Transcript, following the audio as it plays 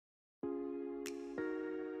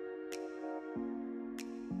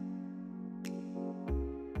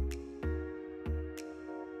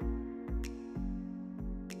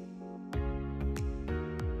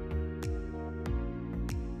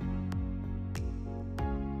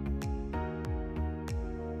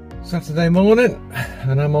Saturday morning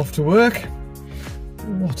and I'm off to work.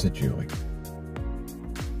 What a joy.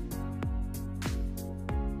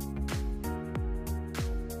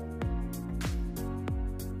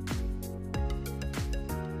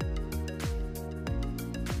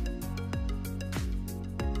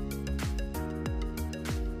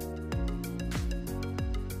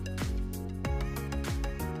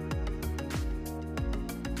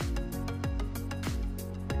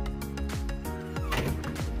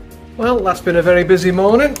 Well, that's been a very busy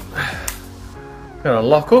morning. Gonna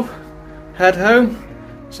lock up, head home,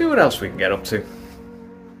 see what else we can get up to.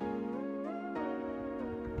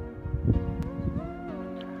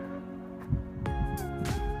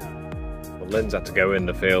 Well, Lynn's had to go in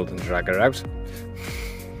the field and drag her out.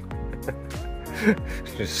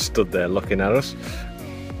 She just stood there looking at us.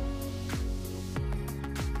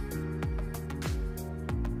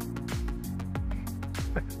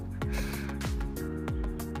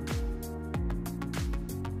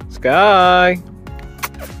 Skye!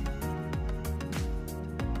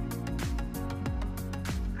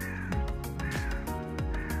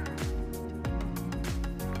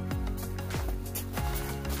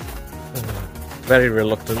 Very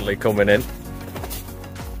reluctantly coming in.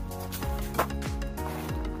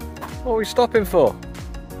 What are we stopping for?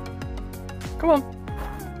 Come on.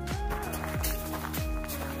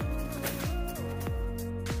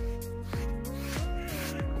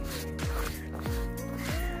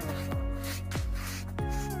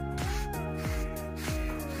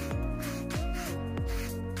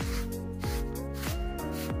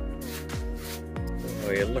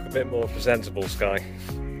 Oh, you look a bit more presentable, Skye.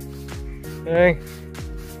 Hey.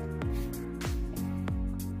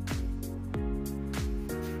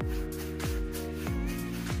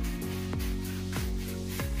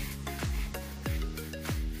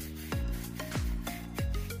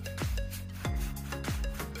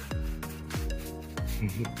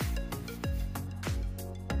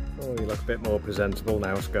 Oh, you look a bit more presentable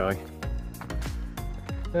now, Skye.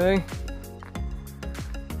 Hey. Is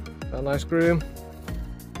that a nice groom?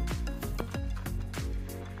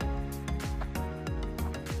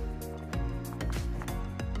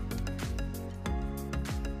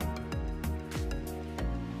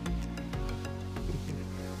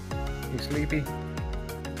 You sleepy?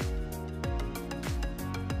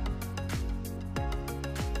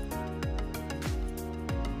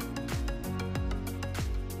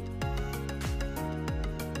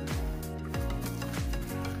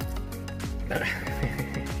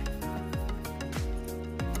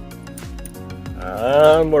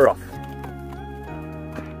 And we're off.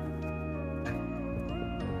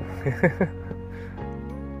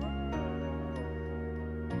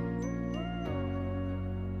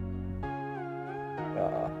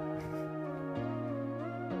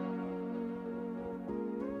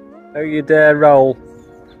 Oh, you dare roll.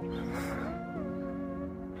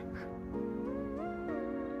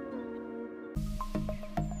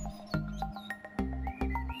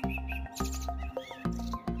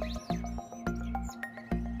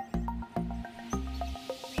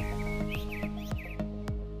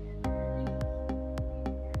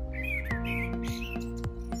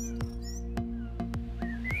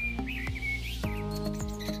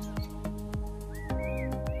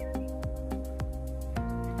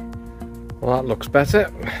 Well, that looks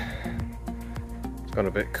better. It's gone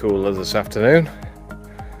a bit cooler this afternoon.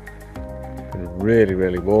 Been really,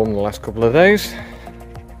 really warm the last couple of days.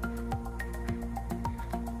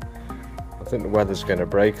 I think the weather's going to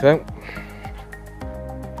break though.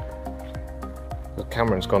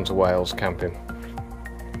 Cameron's gone to Wales camping.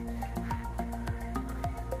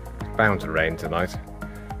 It's bound to rain tonight.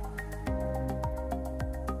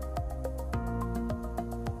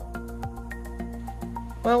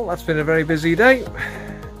 Well, that's been a very busy day. I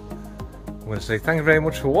want to say thank you very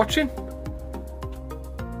much for watching.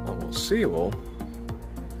 And we'll see you all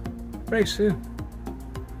very soon.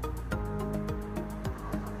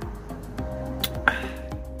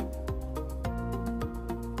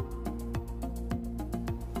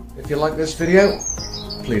 If you like this video,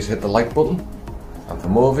 please hit the like button. And for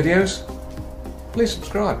more videos, please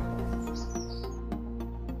subscribe.